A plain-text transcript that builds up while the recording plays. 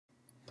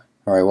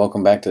Alright,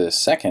 welcome back to the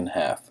second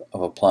half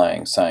of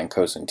applying sine,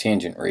 cosine,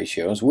 tangent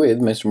ratios with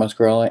Mr.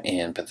 Muscarella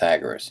and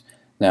Pythagoras.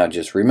 Now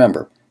just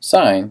remember,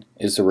 sine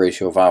is the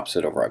ratio of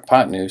opposite over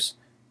hypotenuse,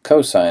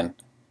 cosine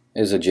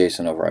is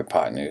adjacent over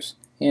hypotenuse,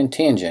 and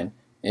tangent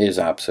is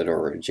opposite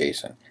over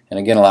adjacent. And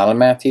again, a lot of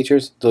math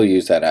teachers, they'll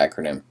use that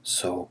acronym,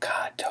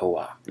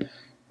 SOHCAHTOA.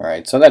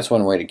 Alright, so that's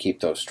one way to keep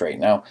those straight.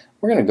 Now,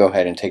 we're going to go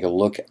ahead and take a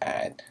look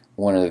at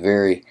one of the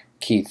very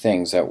key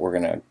things that we're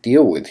going to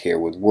deal with here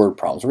with word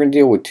problems. We're going to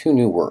deal with two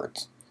new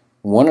words.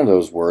 One of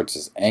those words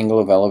is angle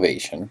of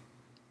elevation,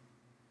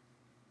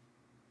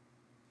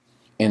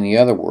 and the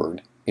other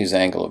word is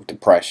angle of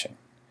depression.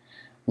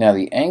 Now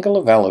the angle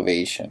of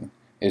elevation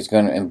is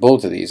going to, in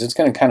both of these, it's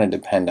going to kind of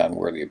depend on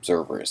where the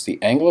observer is. The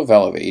angle of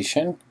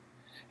elevation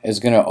is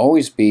going to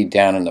always be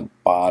down in the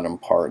bottom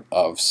part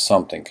of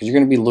something because you're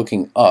going to be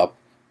looking up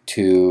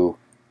to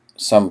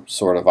some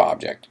sort of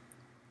object.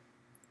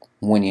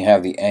 When you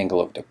have the angle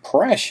of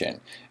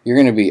depression, you're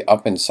going to be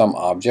up in some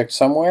object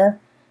somewhere,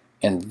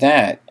 and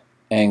that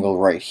angle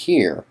right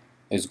here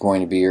is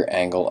going to be your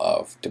angle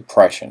of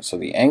depression. So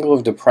the angle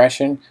of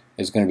depression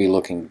is going to be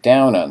looking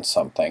down on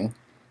something,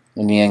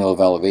 and the angle of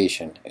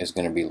elevation is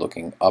going to be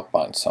looking up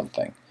on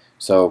something.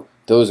 So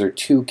those are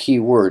two key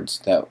words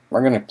that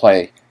are going to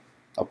play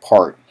a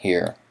part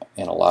here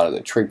in a lot of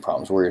the trig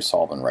problems where you're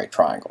solving right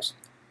triangles.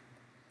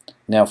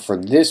 Now for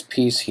this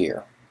piece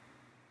here,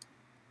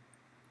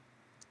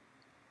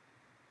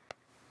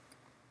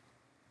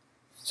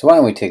 so why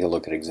don't we take a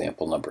look at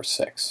example number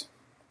 6.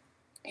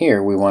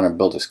 Here we want to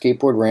build a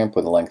skateboard ramp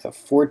with a length of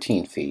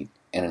 14 feet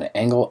and an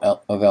angle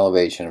of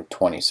elevation of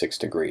 26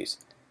 degrees.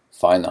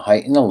 Find the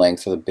height and the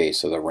length of the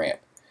base of the ramp.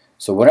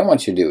 So what I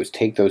want you to do is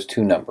take those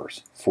two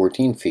numbers,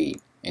 14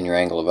 feet and your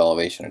angle of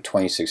elevation of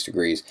 26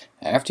 degrees.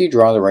 After you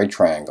draw the right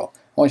triangle,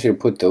 I want you to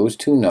put those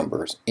two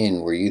numbers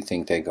in where you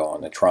think they go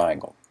on the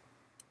triangle.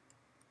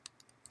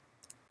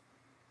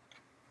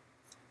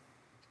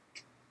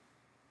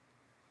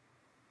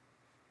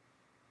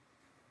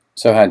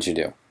 So how'd you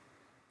do?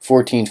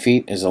 14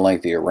 feet is the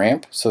length of your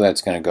ramp, so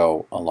that's going to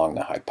go along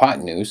the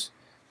hypotenuse.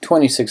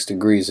 26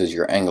 degrees is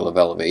your angle of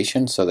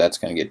elevation, so that's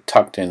going to get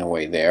tucked in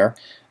away there.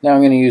 Now I'm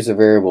going to use the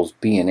variables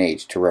b and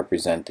h to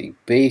represent the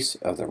base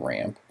of the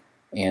ramp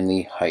and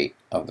the height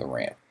of the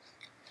ramp.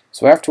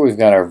 So after we've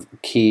got our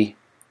key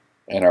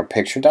and our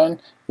picture done,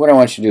 what I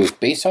want you to do is,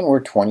 based on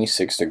where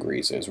 26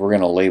 degrees is, we're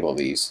going to label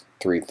these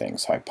three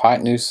things.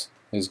 Hypotenuse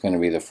is going to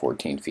be the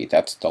 14 feet.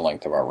 That's the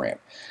length of our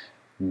ramp.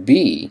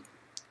 B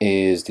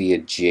is the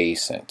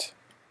adjacent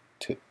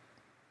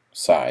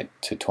side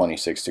to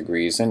 26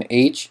 degrees, and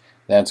H,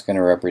 that's going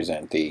to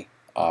represent the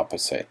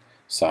opposite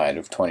side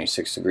of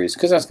 26 degrees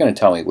because that's going to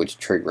tell me which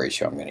trig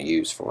ratio I'm going to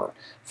use for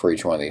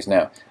each one of these.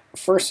 Now,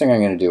 first thing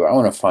I'm going to do, I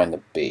want to find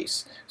the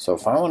base. So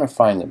if I want to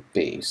find the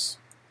base,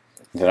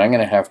 then I'm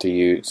going to have to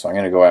use, so I'm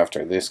going to go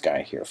after this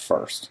guy here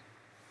first.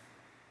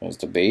 There's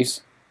the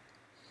base.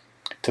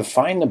 To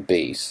find the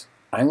base,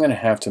 I'm going to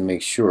have to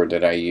make sure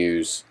that I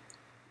use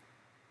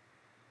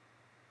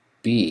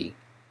B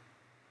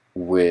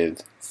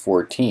with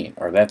 14,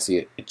 or that's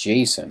the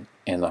adjacent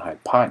and the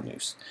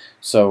hypotenuse.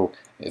 So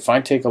if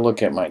I take a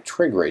look at my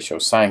trig ratio,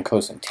 sine,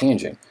 cosine,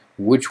 tangent,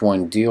 which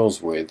one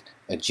deals with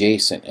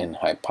adjacent and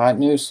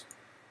hypotenuse?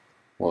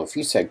 Well, if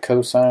you said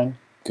cosine,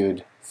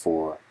 good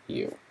for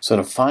you. So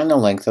to find the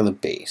length of the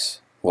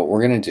base, what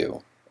we're going to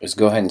do is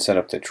go ahead and set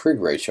up the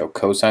trig ratio.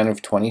 Cosine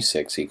of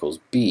 26 equals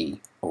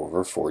B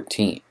over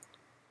 14.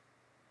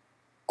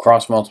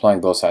 Cross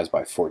multiplying both sides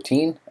by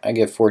 14, I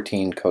get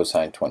 14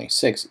 cosine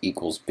 26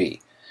 equals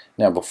B.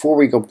 Now before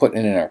we go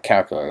putting it in our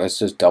calculator, let's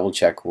just double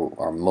check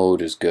our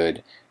mode is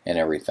good and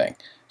everything.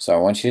 So I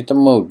want you to hit the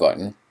mode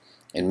button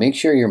and make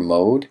sure your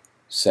mode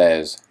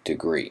says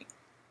degree.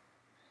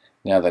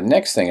 Now the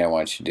next thing I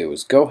want you to do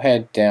is go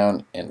ahead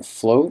down and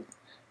float.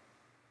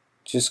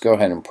 Just go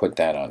ahead and put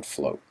that on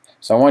float.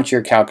 So I want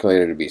your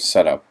calculator to be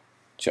set up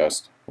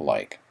just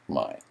like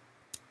mine.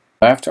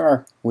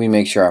 After we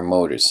make sure our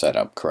mode is set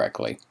up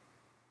correctly,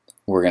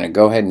 we're going to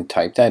go ahead and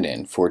type that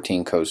in,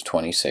 14 cos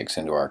 26,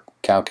 into our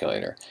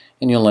calculator,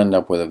 and you'll end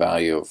up with a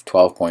value of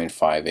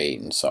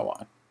 12.58 and so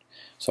on.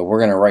 So we're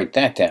going to write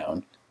that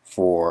down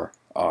for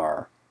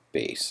our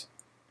base.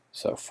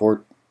 So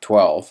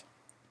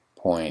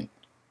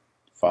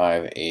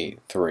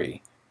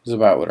 12.583 is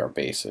about what our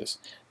base is.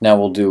 Now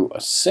we'll do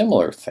a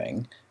similar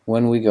thing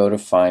when we go to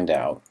find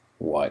out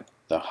what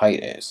the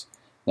height is.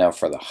 Now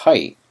for the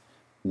height,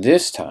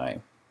 this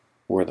time,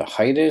 where the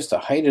height is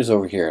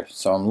over here.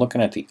 So I'm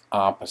looking at the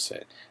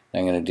opposite.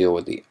 I'm going to deal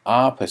with the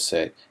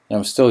opposite, and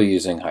I'm still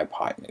using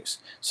hypotenuse.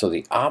 So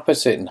the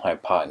opposite and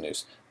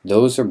hypotenuse,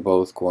 those are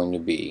both going to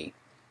be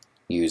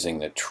using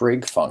the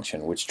trig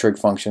function. Which trig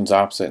function is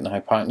opposite and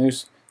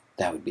hypotenuse?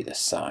 That would be the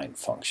sine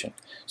function.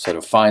 So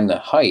to find the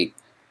height,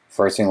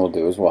 first thing we'll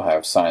do is we'll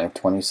have sine of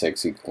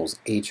 26 equals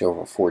h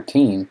over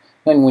 14.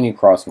 Then when you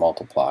cross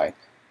multiply,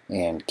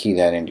 and key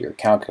that into your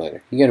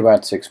calculator, you get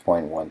about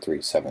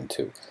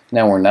 6.1372.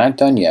 Now we're not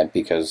done yet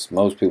because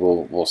most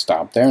people will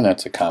stop there, and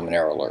that's a common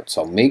error alert.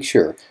 So make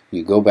sure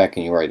you go back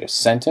and you write a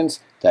sentence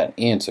that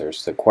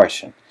answers the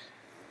question.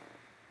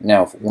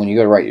 Now, when you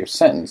go to write your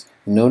sentence,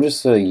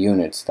 notice the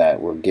units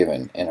that were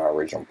given in our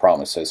original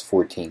problem. It says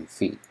 14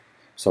 feet.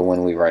 So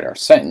when we write our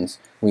sentence,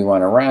 we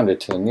want to round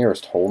it to the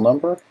nearest whole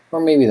number, or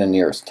maybe the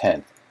nearest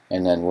tenth,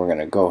 and then we're going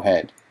to go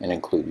ahead and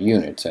include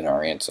units in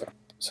our answer.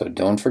 So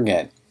don't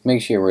forget,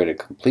 make sure you write a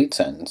complete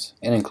sentence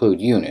and include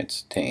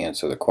units to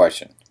answer the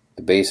question.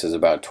 The base is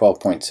about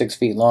 12.6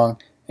 feet long,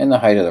 and the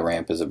height of the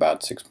ramp is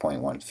about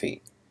 6.1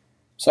 feet.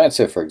 So that's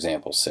it for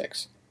example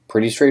 6.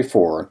 Pretty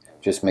straightforward.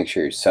 Just make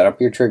sure you set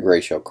up your trig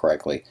ratio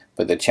correctly,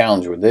 but the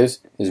challenge with this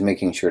is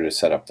making sure to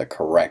set up the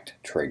correct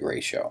trig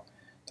ratio.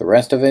 The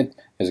rest of it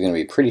is going to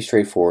be pretty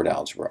straightforward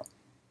algebra.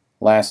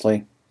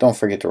 Lastly, don't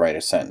forget to write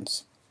a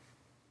sentence.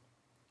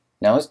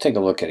 Now let's take a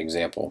look at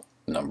example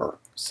number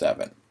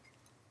 7.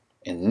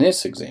 In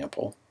this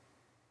example,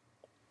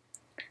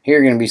 here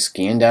you're going to be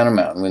skiing down a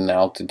mountain with an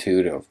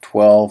altitude of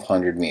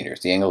 1,200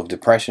 meters. The angle of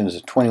depression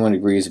is 21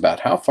 degrees.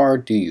 About how far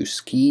do you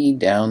ski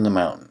down the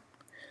mountain?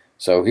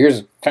 So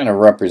here's kind of a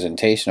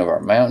representation of our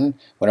mountain.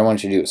 What I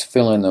want you to do is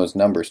fill in those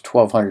numbers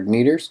 1,200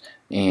 meters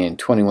and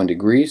 21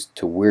 degrees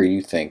to where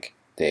you think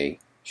they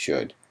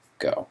should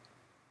go.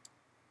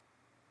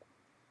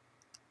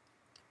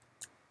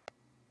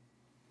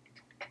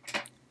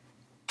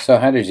 So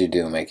how did you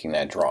do making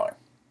that drawing?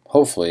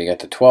 Hopefully you got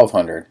the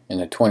 1,200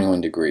 and the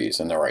 21 degrees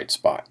in the right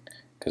spot,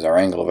 because our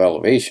angle of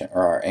elevation,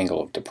 or our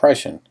angle of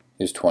depression,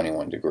 is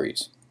 21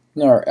 degrees.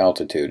 And our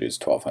altitude is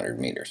 1,200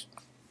 meters.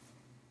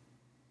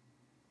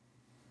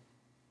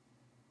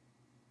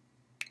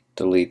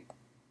 Delete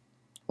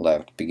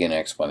left, begin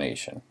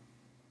explanation.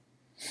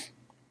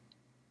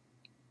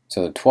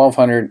 So the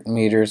 1,200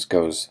 meters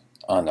goes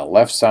on the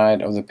left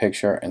side of the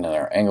picture, and then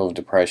our angle of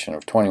depression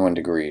of 21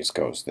 degrees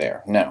goes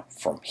there. Now,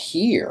 from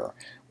here,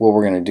 what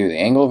we're going to do, the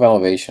angle of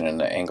elevation and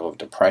the angle of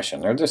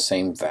depression, they're the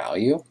same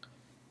value.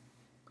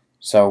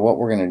 So what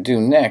we're going to do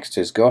next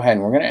is go ahead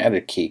and we're going to add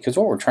a key, because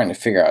what we're trying to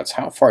figure out is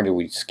how far do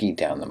we ski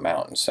down the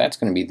mountain. So that's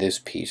going to be this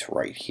piece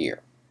right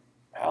here.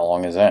 How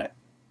long is that?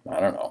 I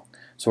don't know.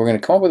 So we're going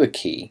to come up with a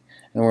key,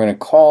 and we're going to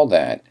call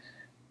that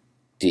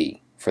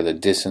D for the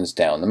distance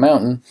down the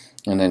mountain,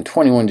 and then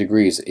 21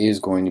 degrees is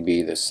going to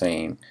be the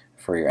same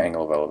for your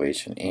angle of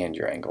elevation and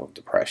your angle of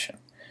depression.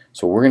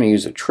 So we're going to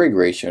use a trig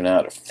ratio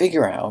now to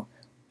figure out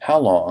how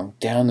long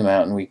down the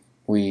mountain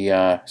we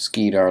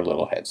skied our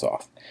little heads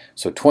off.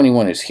 So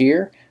 21 is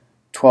here,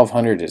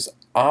 1,200 is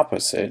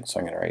opposite,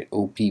 so I'm going to write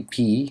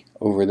OPP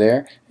over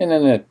there, and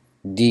then the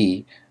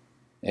D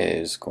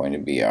is going to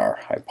be our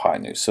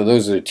hypotenuse. So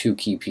those are the two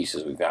key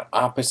pieces. We've got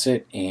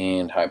opposite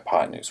and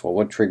hypotenuse. Well,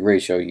 what trig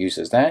ratio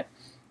uses that?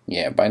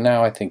 Yeah, by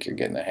now I think you're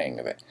getting the hang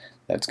of it.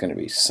 That's going to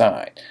be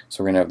sine.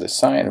 So we're going to have the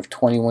sine of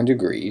 21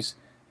 degrees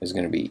is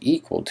going to be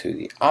equal to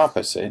the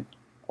opposite,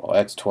 well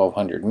that's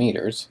 1,200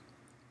 meters,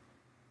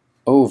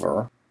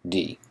 over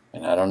D.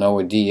 And I don't know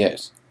what D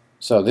is.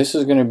 So this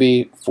is going to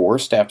be 4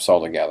 steps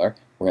altogether.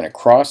 We're going to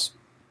cross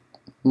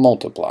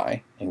multiply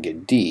and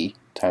get D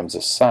times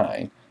the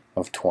sine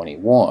of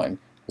 21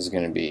 is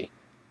going to be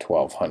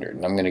 1,200.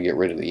 And I'm going to get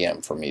rid of the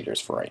m for meters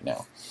for right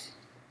now.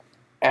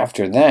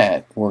 After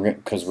that,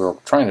 because we're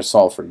trying to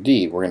solve for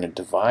D, we're going to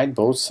divide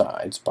both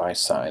sides by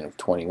sine of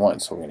 21.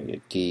 So we're going to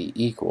get D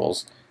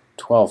equals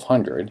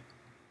 1,200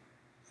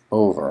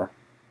 over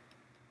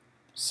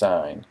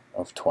sine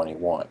of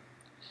 21.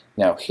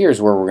 Now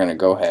here's where we're going to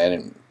go ahead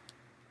and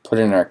put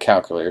in our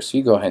calculator. So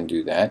you go ahead and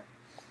do that,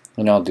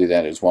 and I'll do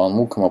that as well, and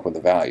we'll come up with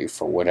a value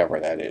for whatever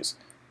that is.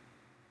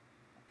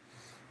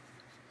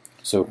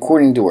 So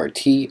according to our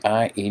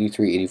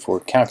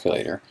TI-8384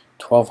 calculator,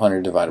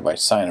 1,200 divided by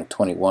sine of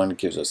 21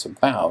 gives us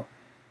about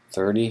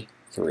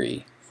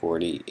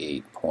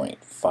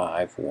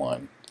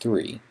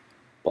 3348.513,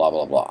 blah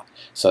blah blah.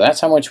 So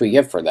that's how much we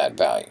get for that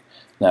value.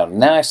 Now the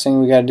next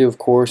thing we got to do, of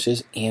course,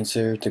 is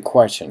answer the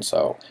question.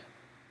 So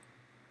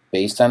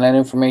based on that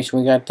information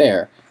we got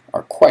there,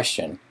 our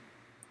question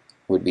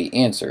would be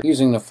answered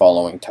using the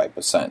following type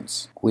of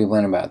sentence. We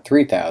went about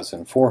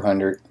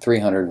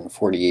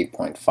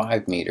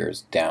 348.5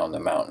 meters down the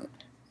mountain.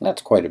 And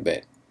that's quite a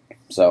bit.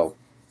 So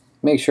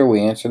make sure we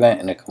answer that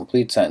in a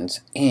complete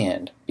sentence,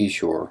 and be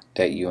sure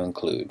that you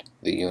include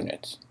the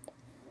units.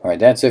 Alright,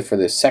 that's it for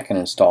this second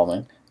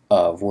installment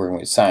of working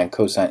with sine,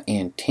 cosine,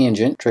 and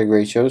tangent trig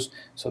ratios.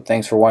 So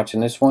thanks for watching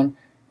this one,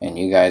 and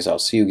you guys, I'll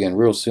see you again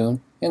real soon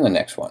in the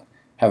next one.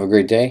 Have a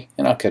great day,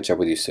 and I'll catch up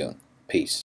with you soon. Peace.